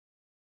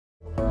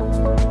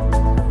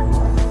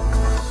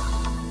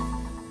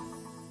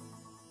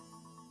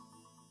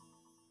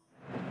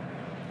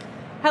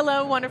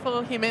Hello,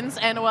 wonderful humans,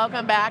 and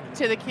welcome back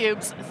to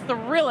theCUBE's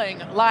thrilling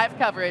live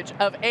coverage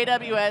of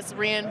AWS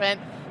reInvent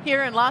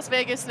here in Las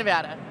Vegas,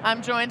 Nevada.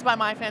 I'm joined by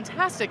my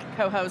fantastic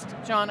co-host,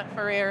 John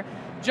Ferrer.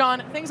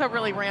 John, things are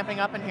really ramping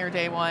up in here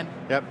day one.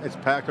 Yep, it's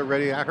packed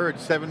already. I heard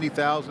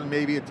 70,000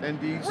 maybe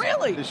attendees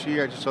really? This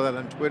year. I just saw that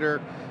on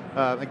Twitter.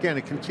 Again,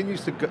 it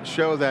continues to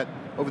show that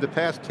over the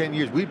past 10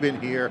 years we've been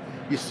here,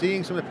 you're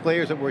seeing some of the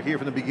players that were here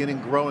from the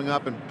beginning growing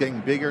up and getting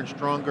bigger and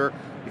stronger,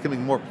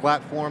 becoming more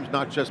platforms,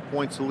 not just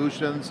point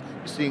solutions.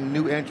 You're seeing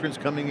new entrants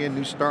coming in,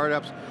 new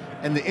startups,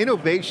 and the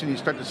innovation you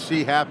start to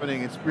see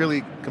happening, it's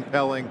really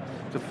compelling,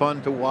 it's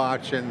fun to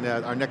watch, and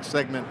our next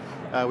segment,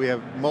 we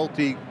have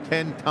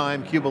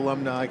multi-10-time CUBE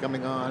alumni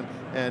coming on,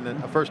 and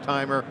a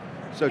first-timer,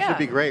 so it should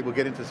be great. We'll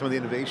get into some of the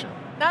innovation.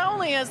 Not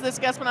only has this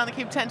guest been on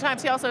theCUBE 10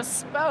 times, he also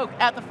spoke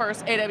at the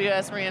first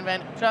AWS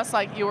reInvent, just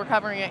like you were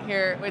covering it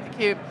here with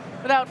theCUBE.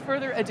 Without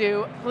further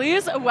ado,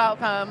 please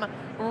welcome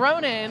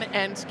Ronen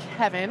and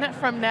Kevin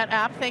from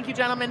NetApp. Thank you,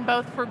 gentlemen,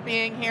 both for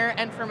being here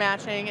and for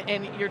matching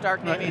in your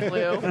dark navy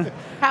blue.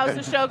 How's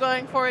the show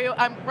going for you?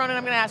 Ronen,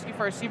 I'm going to ask you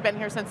first. You've been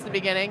here since the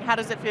beginning. How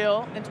does it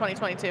feel in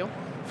 2022?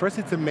 First,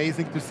 it's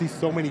amazing to see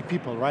so many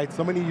people, right?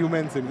 So many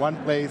humans in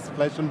one place,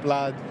 flesh and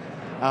blood.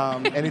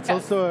 And it's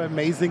also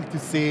amazing to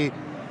see,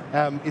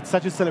 it's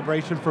such a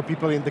celebration for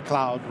people in the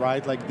cloud,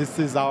 right? Like this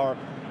is our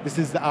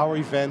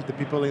event, the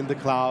people in the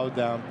cloud.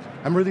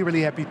 I'm really,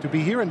 really happy to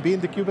be here and be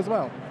in theCUBE as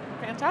well.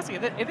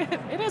 Fantastic,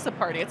 it is a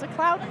party, it's a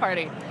cloud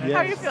party. Yes. How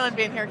are you feeling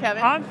being here,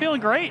 Kevin? I'm feeling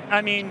great.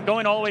 I mean,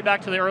 going all the way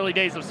back to the early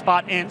days of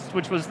Spot Inst,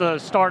 which was the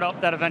startup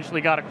that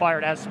eventually got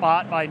acquired as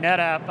Spot by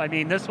NetApp. I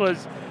mean, this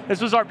was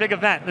our big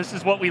event. This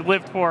is what we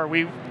lived for.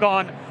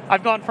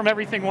 I've gone from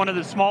everything, one of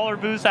the smaller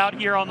booths out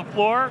here on the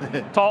floor,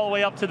 to all the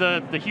way up to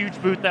the huge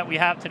booth that we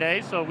have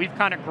today. So we've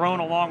kind of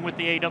grown along with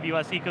the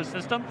AWS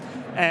ecosystem.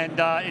 And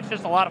it's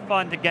just a lot of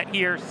fun to get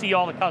here, see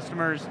all the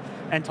customers,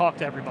 and talk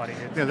to everybody.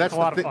 It's a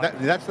lot of fun.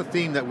 That's the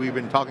theme that we've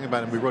been talking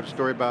about, and we wrote a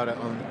story about it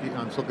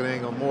on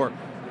SiliconANGLE more.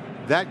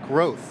 That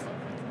growth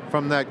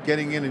from that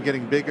getting in and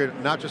getting bigger,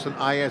 not just an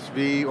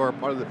ISV or a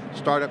part of the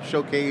startup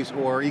showcase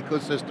or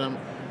ecosystem,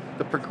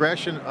 the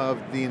progression of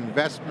the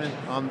investment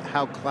on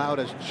how cloud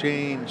has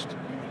changed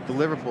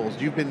deliverables.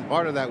 You've been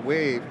part of that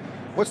wave.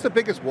 What's the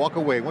biggest walk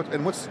away,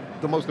 and what's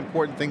the most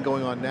important thing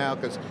going on now?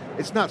 Because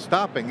it's not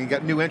stopping. You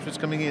got new entrants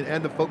coming in,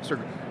 and the folks are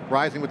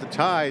rising with the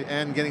tide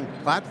and getting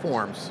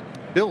platforms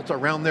built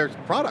around their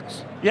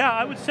products. Yeah,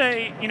 I would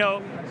say,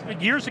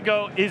 years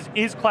ago,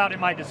 is cloud in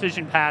my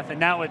decision path,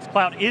 and now it's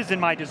cloud is in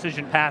my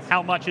decision path.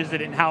 How much is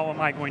it, and how am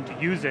I going to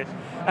use it?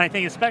 And I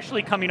think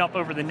especially coming up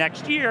over the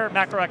next year,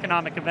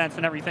 macroeconomic events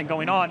and everything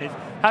going on, is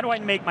how do I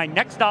make my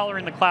next dollar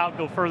in the cloud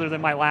go further than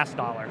my last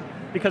dollar?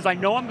 Because I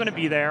know I'm going to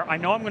be there, I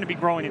know I'm going to be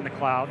growing in the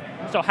cloud,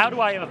 so how do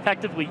I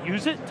effectively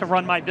use it to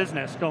run my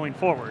business going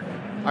forward?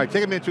 All right,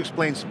 take a minute to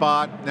explain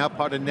Spot, now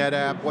part of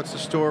NetApp. What's the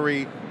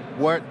story?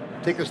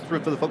 Take us through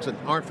for the folks that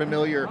aren't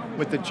familiar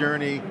with the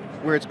journey,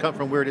 where it's come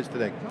from, where it is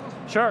today.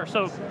 Sure,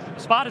 so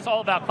Spot is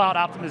all about cloud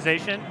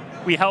optimization.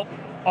 We help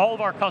all of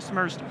our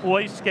customers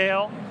deploy,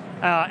 scale,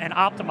 and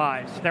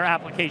optimize their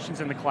applications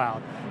in the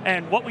cloud.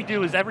 And what we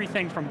do is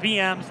everything from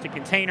VMs to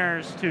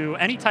containers to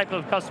any type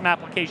of custom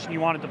application you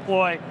want to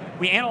deploy.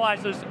 We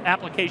analyze those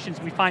applications,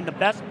 we find the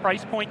best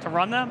price point to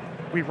run them,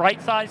 we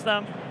right-size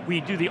them,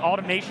 we do the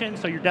automation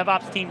so your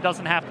DevOps team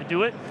doesn't have to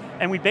do it,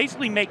 and we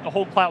basically make the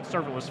whole cloud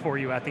serverless for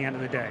you at the end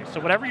of the day. So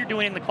whatever you're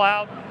doing in the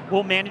cloud,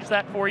 we'll manage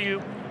that for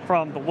you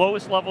from the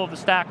lowest level of the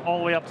stack all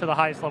the way up to the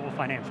highest level of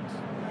financials.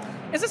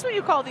 Is this what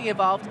you call the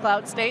evolved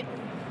cloud state?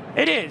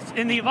 It is,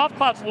 and the evolved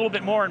cloud's a little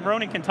bit more, and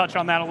Ronen can touch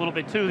on that a little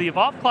bit too. The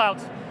evolved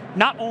cloud's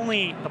not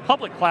only the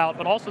public cloud,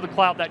 but also the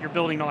cloud that you're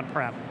building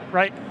on-prem,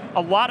 right?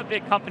 A lot of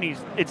big companies,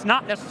 it's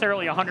not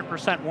necessarily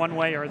 100% one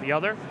way or the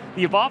other.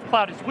 The evolved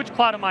cloud is, which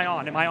cloud am I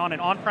on? Am I on an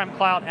on-prem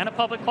cloud and a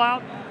public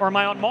cloud, or am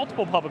I on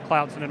multiple public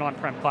clouds and an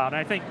on-prem cloud? And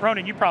I think,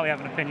 Ronen, you probably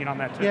have an opinion on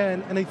that too. Yeah,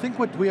 and I think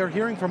what we are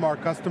hearing from our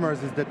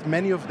customers is that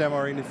many of them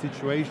are in a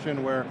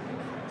situation where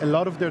a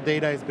lot of their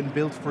data has been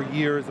built for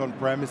years on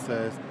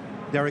premises.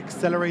 They're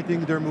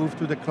accelerating their move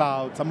to the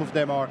cloud. Some of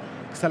them are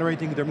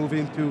accelerating their move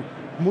into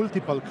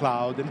multiple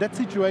cloud, and that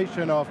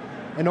situation of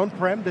an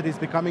on-prem that is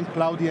becoming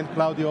cloudy and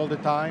cloudy all the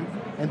time,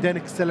 and then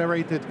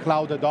accelerated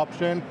cloud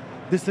adoption,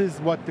 this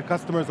is what the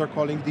customers are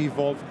calling the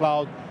evolved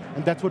cloud,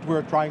 and that's what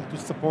we're trying to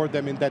support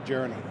them in that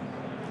journey.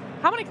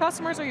 How many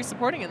customers are you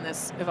supporting in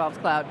this evolved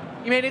cloud?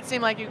 You made it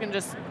seem like you can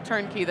just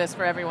turnkey this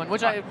for everyone,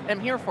 which I am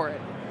here for it.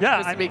 Yeah,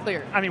 just to be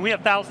clear. I mean, we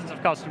have thousands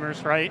of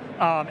customers, right?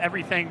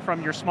 Everything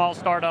from your small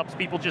startups,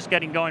 people just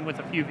getting going with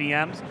a few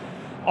VMs,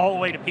 all the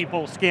way to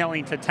people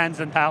scaling to tens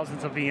and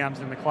thousands of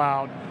VMs in the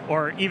cloud,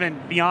 or even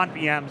beyond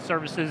VM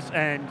services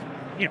and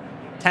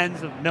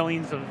tens of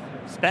millions of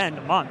spend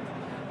a month.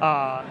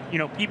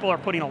 People are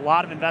putting a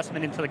lot of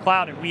investment into the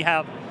cloud, and we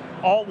have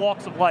all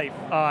walks of life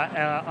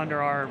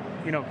under our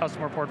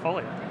customer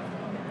portfolio.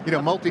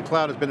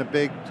 Multi-cloud has been a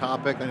big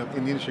topic in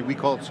the industry. We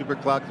call it super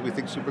cloud because we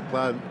think super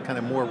cloud kind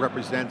of more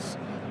represents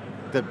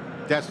the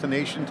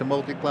destination to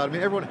multi-cloud. I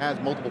mean, everyone has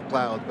multiple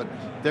clouds, but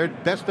they're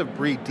best of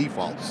breed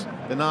defaults.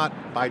 They're not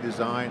by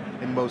design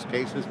in most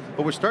cases,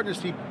 but we're starting to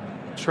see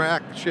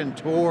traction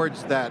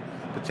towards that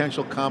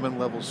potential common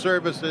level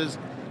services,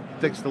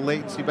 fix the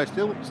latency, but I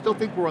still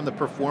think we're on the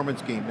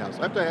performance game now. So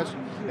I have to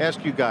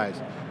ask you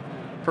guys,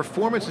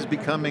 performance is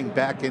becoming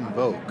back in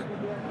vogue.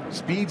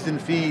 Speeds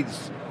and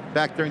feeds,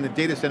 back during the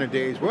data center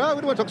days, well,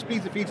 we don't want to talk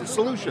speeds and feeds, it's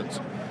solutions.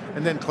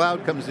 And then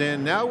cloud comes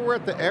in. Now we're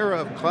at the era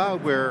of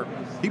cloud where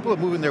people are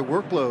moving their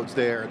workloads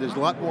there. There's a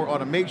lot more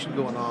automation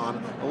going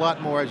on, a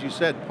lot more, as you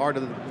said, part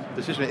of the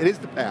decision. It is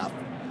the path.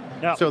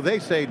 Yep. So they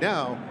say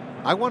now,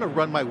 I want to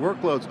run my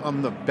workloads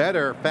on the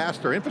better,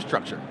 faster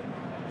infrastructure.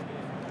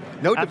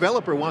 No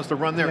developer wants to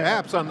run their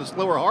apps on the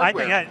slower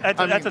hardware. I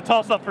think that's a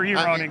toss-up for you,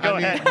 Ronen. Go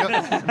ahead.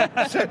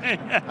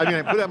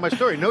 I put out my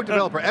story. No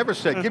developer ever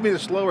said, give me the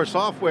slower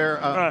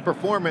software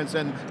performance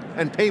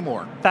and pay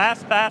more.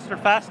 Fast, faster,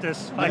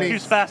 fastest. I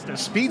choose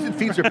fastest. Speeds and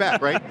feeds are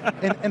back, right?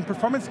 and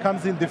performance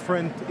comes in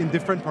different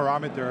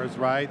parameters,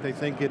 right? I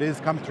think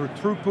comes through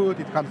throughput,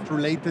 it comes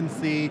through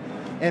latency,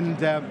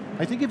 and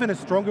I think even a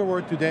stronger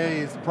word today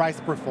is price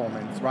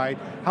performance, right?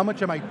 How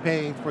much am I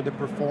paying for the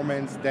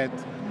performance that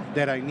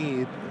I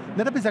need?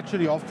 NetApp is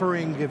actually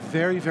offering a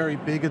very, very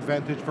big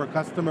advantage for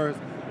customers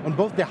on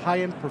both the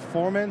high-end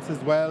performance as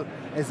well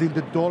as in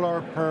the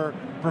dollar per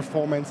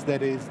performance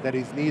that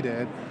is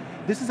needed.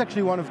 This is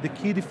actually one of the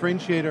key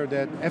differentiator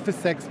that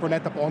FSx for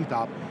NetApp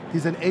ONTAP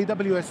is an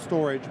AWS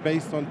storage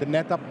based on the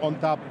NetApp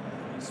ONTAP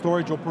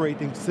storage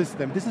operating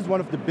system. This is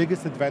one of the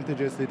biggest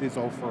advantages it is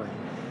offering.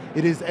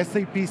 It is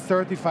SAP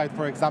certified,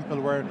 for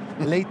example, where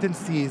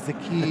latency is a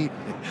key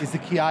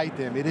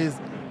item. It is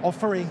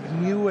offering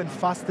new and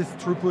fastest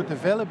throughput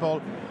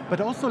available,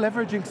 but also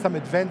leveraging some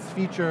advanced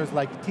features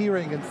like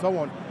tiering and so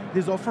on. It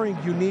is offering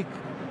unique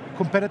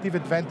competitive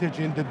advantage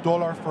in the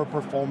dollar for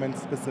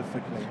performance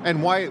specifically.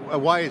 And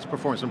why is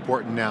performance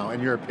important now, in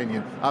your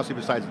opinion? Obviously,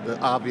 besides the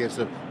obvious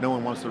of no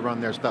one wants to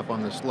run their stuff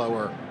on the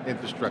slower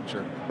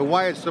infrastructure, but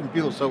why is some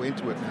people so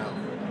into it now?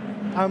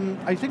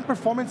 I think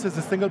performance as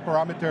a single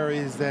parameter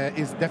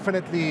is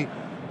definitely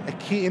a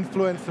key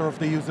influencer of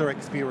the user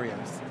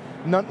experience.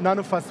 None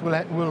of us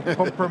will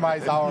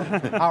compromise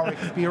our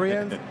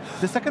experience.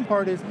 The second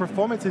part is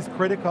performance is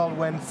critical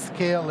when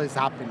scale is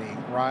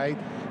happening, right?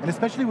 And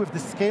especially with the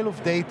scale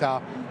of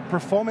data,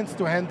 performance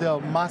to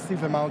handle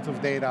massive amounts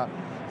of data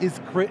is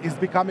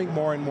becoming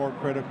more and more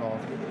critical.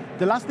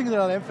 The last thing that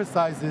I'll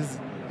emphasize is,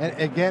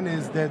 again,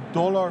 is the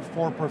dollar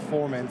for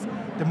performance.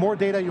 The more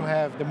data you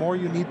have, the more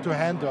you need to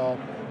handle,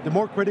 the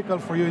more critical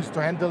for you is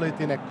to handle it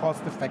in a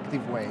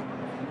cost-effective way.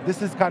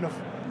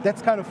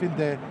 That's kind of in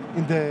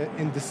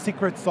the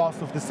secret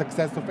sauce of the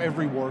success of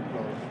every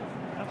workload.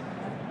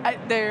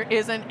 There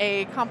isn't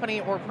a company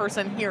or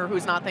person here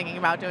who's not thinking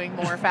about doing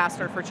more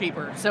faster for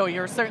cheaper. So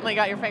you're certainly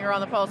got your finger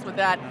on the pulse with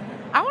that.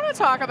 I want to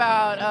talk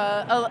about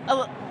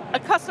a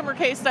customer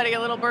case study.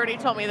 A little birdie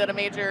told me that a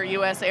major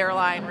US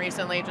airline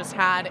recently just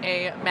had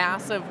a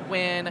massive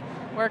win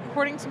where,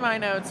 according to my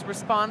notes,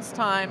 response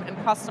time and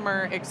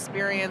customer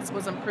experience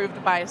was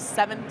improved by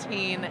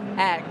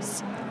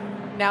 17x.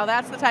 Now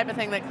that's the type of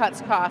thing that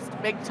cuts cost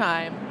big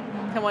time.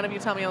 Can one of you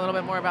tell me a little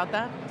bit more about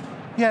that?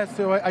 Yeah,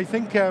 so I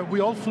think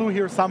we all flew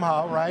here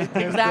somehow, right?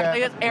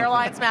 Exactly,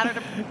 airlines matter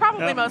to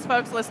probably most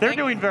folks listening. They're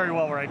doing very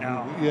well right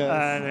now,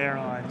 yes. The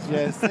airlines.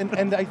 Yes,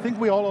 and I think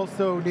we all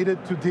also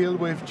needed to deal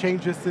with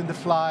changes in the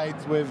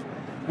flights, with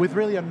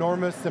really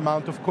enormous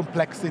amount of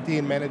complexity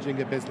in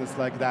managing a business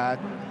like that.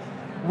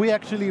 We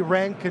actually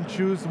rank and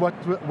choose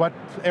what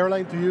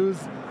airline to use,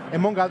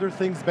 among other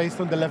things, based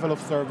on the level of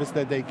service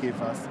that they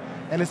give us.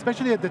 And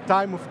especially at the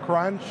time of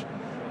crunch,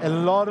 a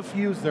lot of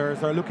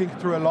users are looking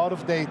through a lot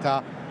of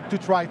data to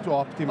try to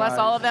optimize. Plus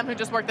all of them who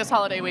just worked this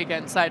holiday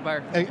weekend,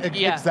 sidebar.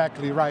 Yeah.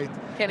 Exactly, right.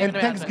 And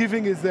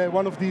Thanksgiving is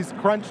one of these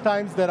crunch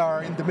times that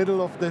are in the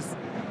middle of this.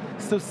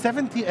 So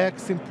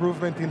 70x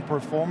improvement in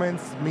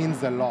performance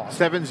means a lot.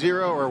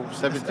 7-0 or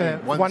 17?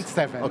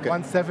 1-7, okay.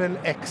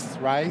 1-7x,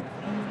 right?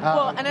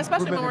 Well, and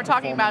especially when we're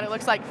talking about, it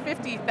looks like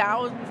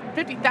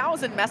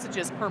 50,000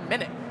 messages per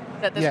minute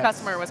that this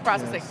customer was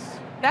processing. Yes.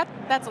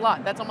 That's a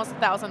lot. That's almost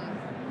 1,000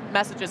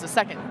 messages a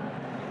second.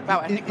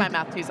 Wow, I think my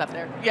math tee's up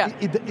there. Yeah.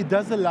 It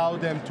does allow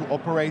them to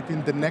operate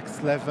in the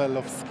next level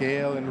of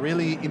scale and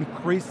really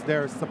increase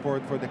their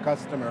support for the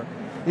customer.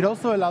 It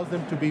also allows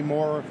them to be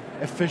more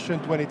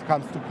efficient when it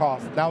comes to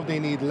cost. Now they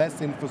need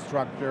less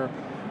infrastructure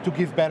to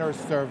give better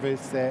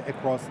service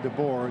across the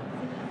board.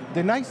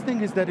 The nice thing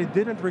is that it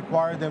didn't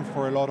require them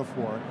for a lot of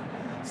work.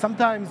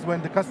 Sometimes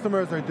when the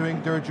customers are doing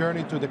their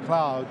journey to the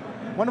cloud,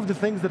 one of the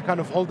things that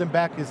kind of hold them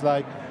back is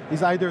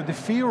either the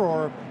fear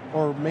or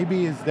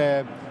maybe is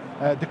the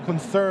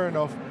concern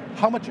of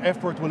how much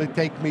effort will it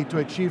take me to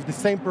achieve the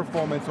same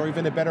performance or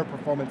even a better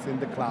performance in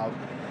the cloud.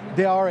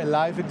 They are a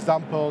live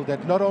example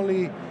that not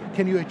only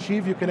can you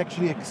achieve, you can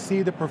actually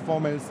exceed the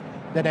performance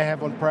that I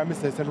have on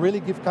premises and really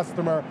give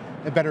customer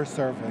a better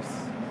service.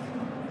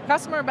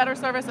 Customer better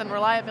service and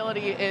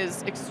reliability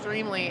is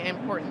extremely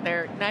important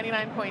there.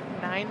 99.9%,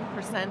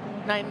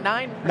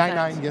 99%.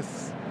 99,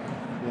 yes.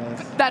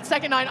 Yes. That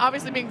second 9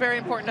 obviously being very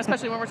important,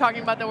 especially when we're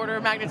talking about the order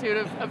of magnitude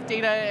of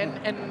data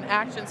and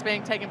actions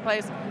being taken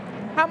place.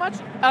 How much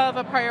of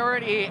a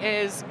priority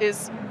is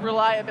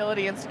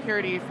reliability and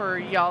security for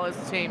y'all as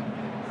a team?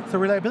 So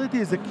reliability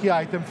is a key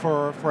item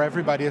for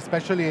everybody,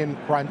 especially in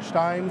crunch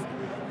times.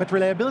 But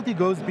reliability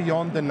goes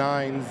beyond the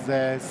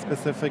 9s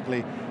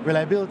specifically.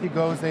 Reliability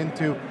goes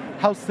into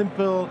how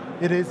simple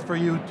it is for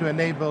you to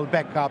enable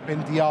backup in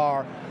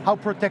DR, how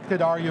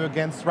protected are you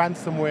against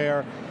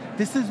ransomware.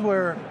 This is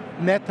where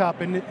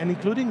NetApp, and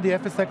including the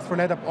FSx for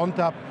NetApp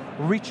ONTAP,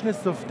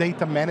 richness of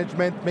data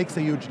management makes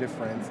a huge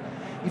difference.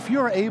 If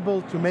you're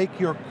able to make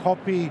your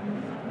copy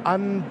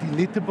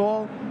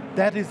undeletable,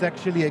 that is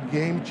actually a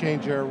game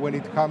changer when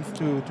it comes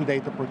to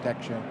data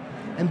protection.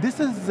 And this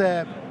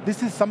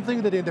is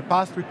something that in the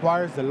past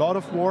requires a lot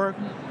of work,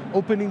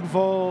 opening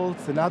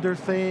vaults and other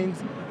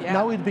things. Yeah.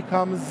 Now it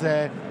becomes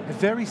a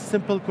very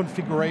simple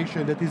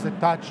configuration that is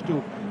attached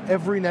to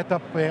every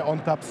NetApp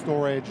ONTAP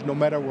storage, no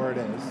matter where it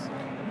is.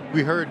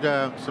 We heard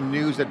some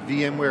news at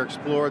VMware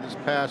Explore this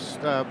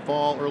past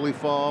fall, early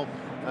fall.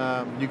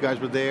 You guys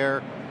were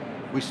there.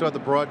 We saw the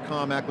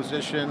Broadcom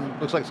acquisition.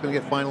 Looks like it's going to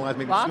get finalized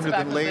maybe Lots sooner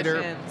than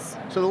later. So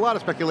there's a lot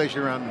of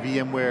speculation around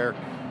VMware.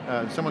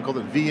 Someone called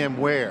it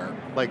VMware,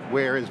 like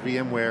where is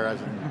VMware,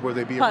 as in will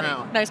they be Pun.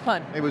 around? Nice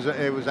pun. It was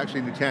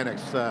actually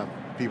Nutanix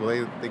people.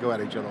 They go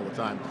at each other all the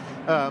time.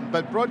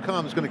 But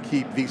Broadcom is going to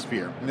keep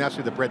vSphere. And that's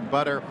the bread and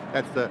butter.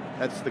 That's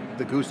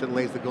the goose that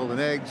lays the golden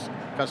eggs.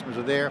 Customers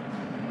are there.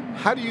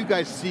 How do you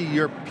guys see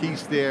your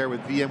piece there with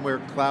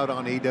VMware Cloud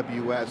on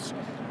AWS?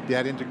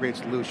 That integrated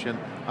solution.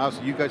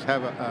 Obviously, you guys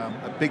have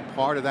a big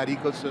part of that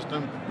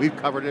ecosystem. We've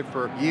covered it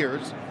for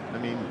years. I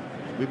mean,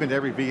 we've been to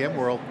every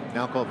VMworld,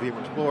 now called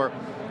VMware Explore.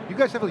 You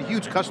guys have a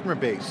huge customer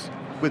base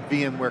with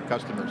VMware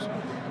customers.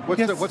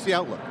 What's the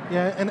outlook?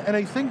 Yeah, and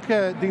I think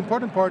the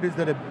important part is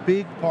that a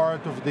big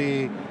part of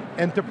the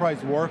enterprise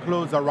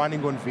workloads are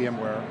running on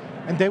VMware,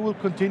 and they will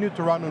continue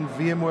to run on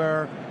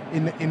VMware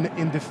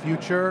in the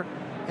future,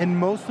 and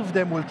most of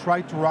them will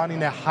try to run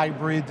in a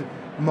hybrid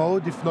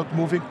mode, if not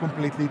moving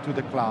completely to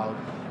the cloud.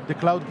 The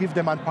cloud gives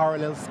them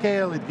unparalleled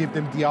scale, it gives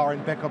them DR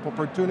and backup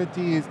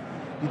opportunities,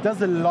 it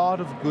does a lot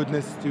of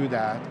goodness to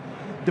that.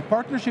 The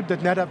partnership that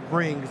NetApp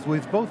brings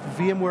with both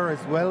VMware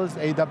as well as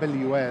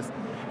AWS,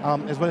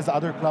 as well as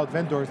other cloud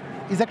vendors,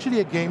 is actually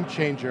a game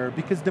changer,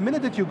 because the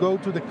minute that you go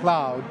to the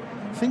cloud,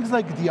 things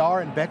like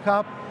DR and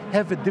backup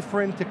have a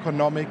different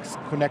economics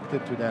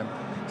connected to them.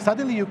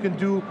 Suddenly you can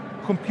do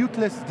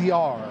computeless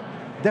DR.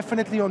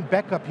 Definitely on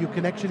backup you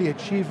can actually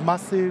achieve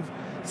massive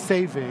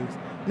savings.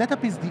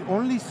 NetApp is the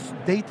only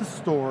data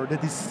store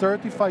that is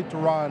certified to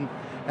run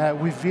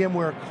with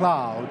VMware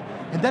Cloud,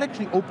 and that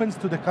actually opens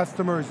to the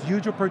customers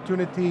huge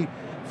opportunity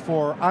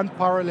for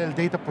unparalleled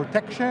data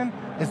protection,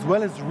 as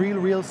well as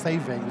real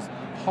savings,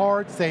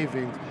 hard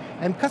savings.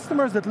 And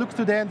customers that look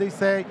today and they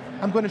say,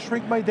 I'm going to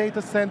shrink my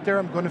data center,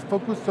 I'm going to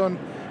focus on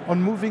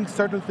moving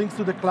certain things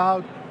to the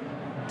cloud,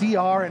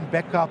 DR and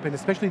backup, and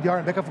especially DR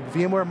and backup of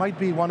VMware, might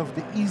be one of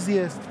the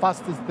easiest,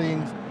 fastest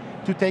things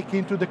to take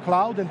into the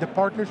cloud, and the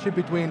partnership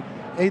between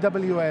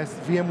AWS,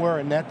 VMware,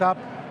 and NetApp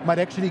might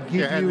actually give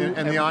you...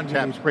 And the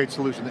ONTAP's great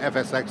solution, the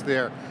FSx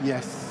there.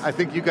 Yes. I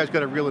think you guys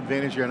got a real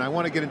advantage here, and I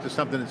want to get into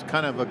something that's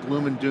kind of a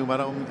gloom and doom. I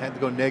don't have to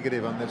go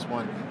negative on this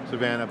one,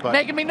 Savannah. But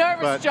making me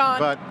nervous, John.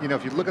 But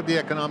if you look at the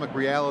economic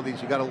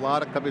realities, you got a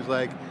lot of companies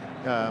like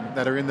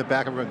that are in the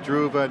back of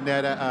Druva,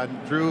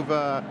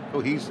 Druva,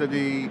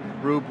 Cohesity,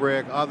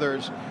 Rubrik,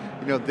 others.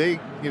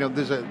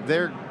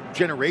 They're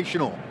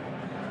generational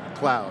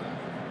cloud.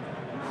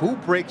 Who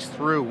breaks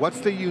through? What's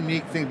the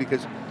unique thing?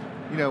 Because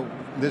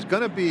there's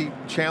going to be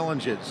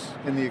challenges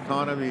in the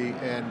economy,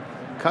 and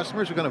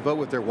customers are going to vote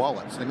with their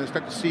wallets. They're going to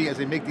start to see as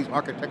they make these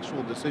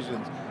architectural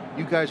decisions.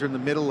 You guys are in the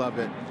middle of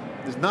it.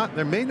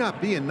 There may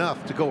not be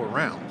enough to go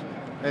around,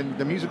 and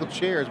the musical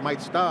chairs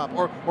might stop,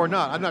 or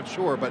not. I'm not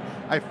sure, but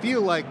I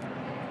feel like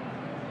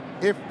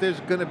if there's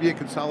going to be a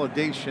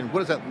consolidation, what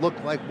does that look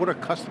like? What are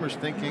customers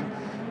thinking?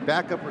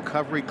 Backup,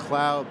 recovery,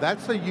 cloud.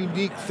 That's a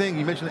unique thing.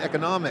 You mentioned the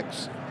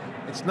economics.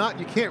 It's not,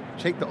 you can't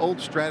take the old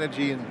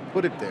strategy and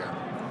put it there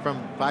from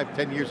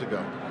 5-10 years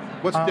ago.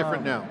 What's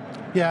different now?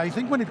 Yeah, I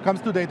think when it comes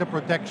to data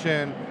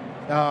protection,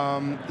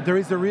 there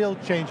is a real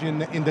change in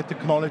the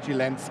technology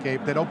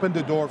landscape that opened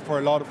the door for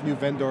a lot of new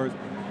vendors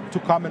to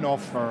come and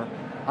offer.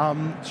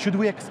 Should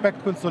we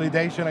expect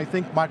consolidation? I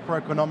think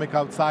macroeconomic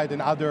outside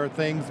and other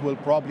things will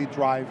probably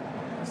drive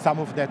some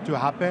of that to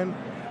happen.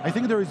 I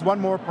think there is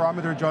one more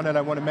parameter, John, that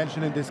I want to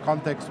mention in this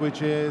context,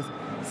 which is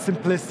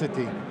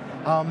simplicity.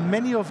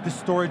 Many of the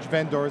storage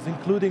vendors,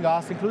 including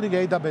us, including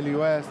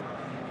AWS,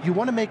 you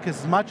want to make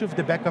as much of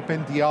the backup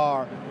and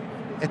DR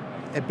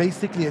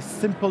basically a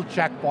simple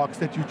checkbox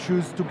that you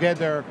choose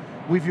together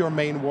with your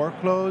main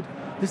workload.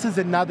 This is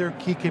another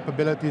key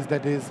capabilities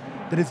that is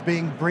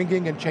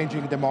bringing and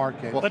changing the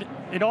market. But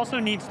it also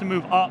needs to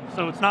move up,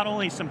 so it's not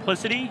only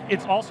simplicity,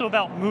 it's also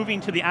about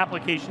moving to the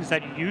applications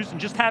that you use and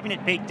just having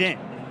it baked in.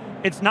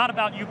 it's not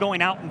about you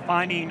going out and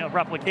finding a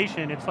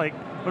replication. It's like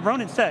what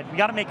Ronen said, we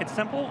got to make it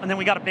simple, and then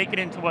we got to bake it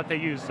into what they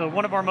use. So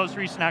one of our most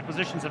recent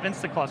acquisitions of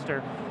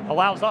InstaCluster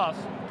allows us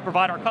to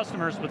provide our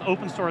customers with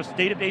open source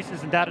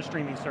databases and data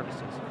streaming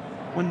services.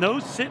 When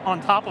those sit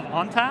on top of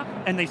ONTAP,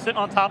 and they sit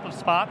on top of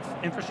Spot's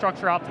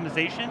infrastructure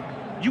optimization,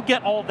 you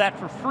get all of that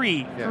for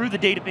free through the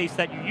database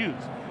that you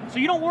use. So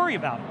you don't worry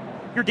about it.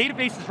 Your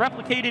database is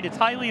replicated, it's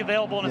highly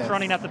available, and it's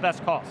running at the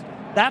best cost.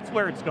 That's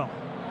where it's going.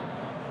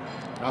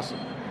 Awesome.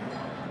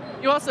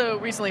 You also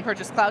recently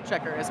purchased Cloud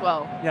Checker as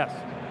well. Yes.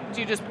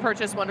 Do you just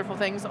purchase wonderful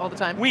things all the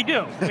time? We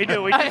do. We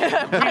do.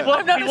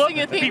 I'm noticing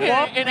a theme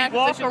here in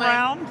acquisition walk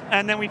around,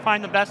 and then we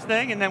find the best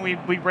thing, and then we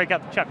break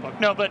out the checkbook.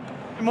 No, but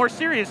more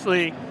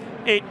seriously,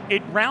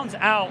 it rounds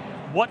out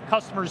what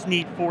customers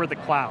need for the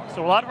cloud.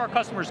 So a lot of our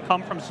customers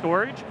come from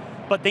storage,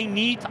 but they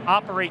need to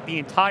operate the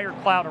entire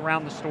cloud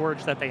around the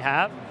storage that they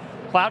have.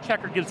 Cloud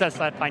Checker gives us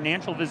that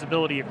financial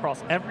visibility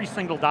across every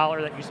single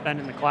dollar that you spend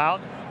in the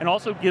cloud, and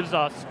also gives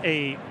us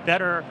a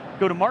better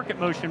go-to-market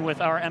motion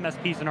with our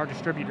MSPs and our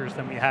distributors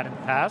than we had in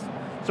the past.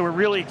 So we're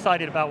really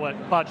excited about what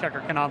Cloud Checker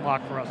can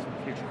unlock for us in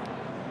the future.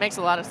 Makes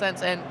a lot of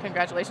sense, and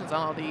congratulations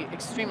on all the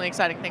extremely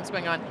exciting things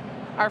going on.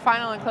 Our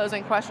final and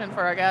closing question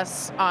for our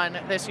guests on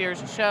this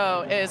year's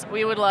show is,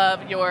 we would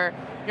love your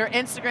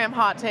Instagram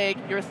hot take,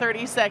 your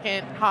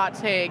 30-second hot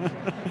take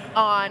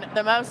on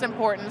the most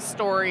important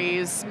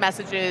stories,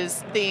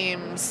 messages,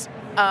 themes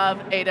of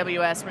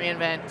AWS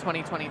reInvent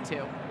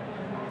 2022.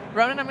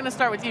 Ronen, I'm going to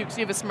start with you because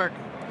you have a smirk.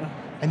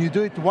 And you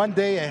do it one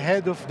day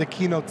ahead of the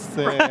keynotes.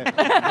 One day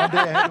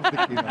ahead of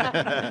the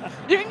keynote.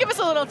 You can give us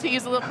a little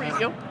tease, a little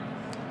preview.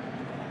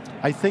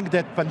 I think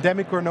that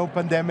pandemic or no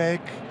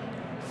pandemic,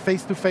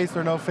 face-to-face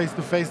or no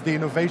face-to-face, the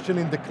innovation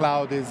in the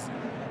cloud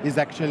is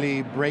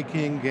actually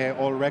breaking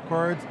all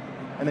records.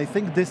 And I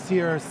think this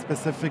year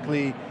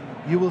specifically,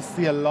 you will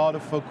see a lot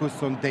of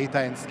focus on data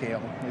and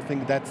scale. I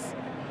think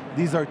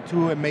these are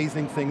two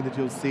amazing things that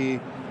you'll see,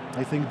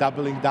 I think,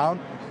 doubling down.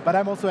 But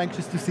I'm also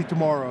anxious to see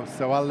tomorrow,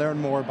 so I'll learn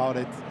more about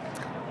it.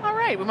 All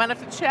right, we might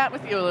have to chat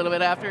with you a little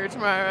bit after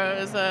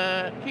tomorrow's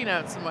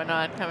keynotes and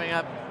whatnot coming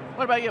up.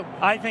 What about you?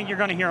 I think you're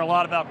going to hear a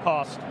lot about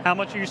cost. How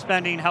much are you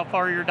spending? How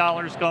far are your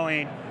dollars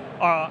going?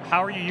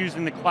 How are you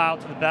using the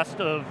cloud to the best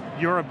of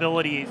your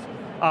abilities?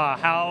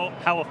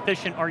 How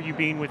efficient are you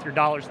being with your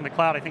dollars in the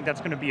cloud? I think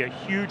that's going to be a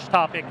huge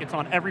topic. It's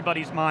on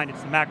everybody's mind.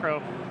 It's the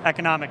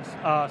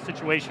macroeconomics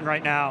situation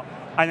right now.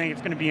 I think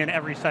it's going to be in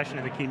every session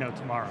of the keynote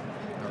tomorrow.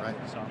 All right.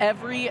 So.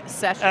 Every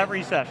session.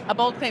 Every session. A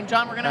bold claim.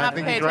 John, we're going to have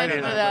to pay attention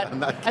to that.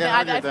 I can't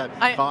argue with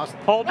that. Cost.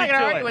 Hold me I'm not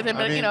going to to argue with him, I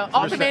but mean, you know,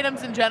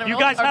 ultimatums in general. You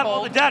guys are have bold.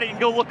 all the data. You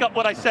can go look up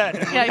what I said.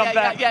 And we'll come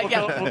back.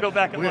 We'll go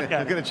back and look at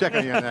We're it. going to check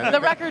on you on that.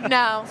 The record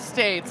now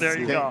states. There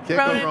you go. Can't go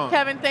Ronen, wrong.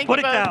 Kevin, thank Put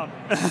you it both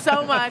down.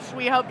 so much.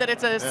 We hope that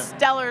it's a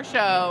stellar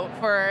show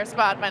for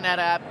Spot by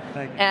NetApp,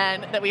 Thank you.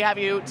 and that we have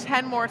you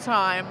 10 more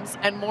times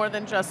and more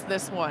than just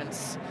this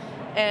once.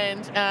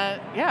 And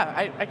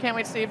yeah, I can't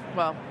wait to see.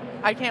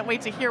 I can't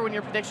wait to hear when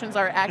your predictions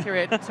are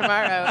accurate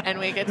tomorrow, and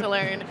we get to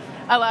learn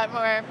a lot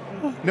more.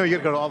 No, you got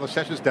to go to all the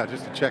sessions down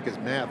just to check his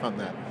math on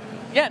that.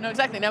 Yeah, no,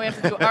 exactly. Now we have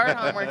to do our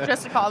homework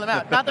just to call them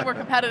out. Not that we're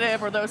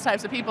competitive or those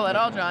types of people at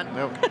all, John.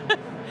 Nope.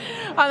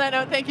 On that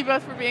note, thank you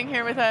both for being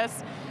here with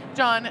us.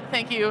 John,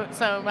 thank you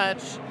so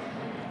much.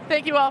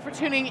 Thank you all for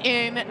tuning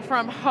in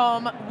from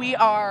home. We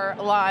are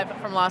live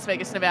from Las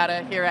Vegas,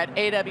 Nevada, here at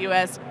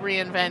AWS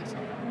reInvent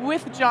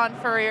with John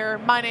Furrier.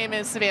 My name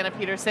is Savannah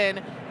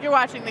Peterson. You're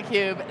watching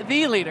theCUBE,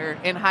 the leader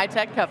in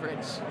high-tech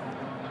coverage.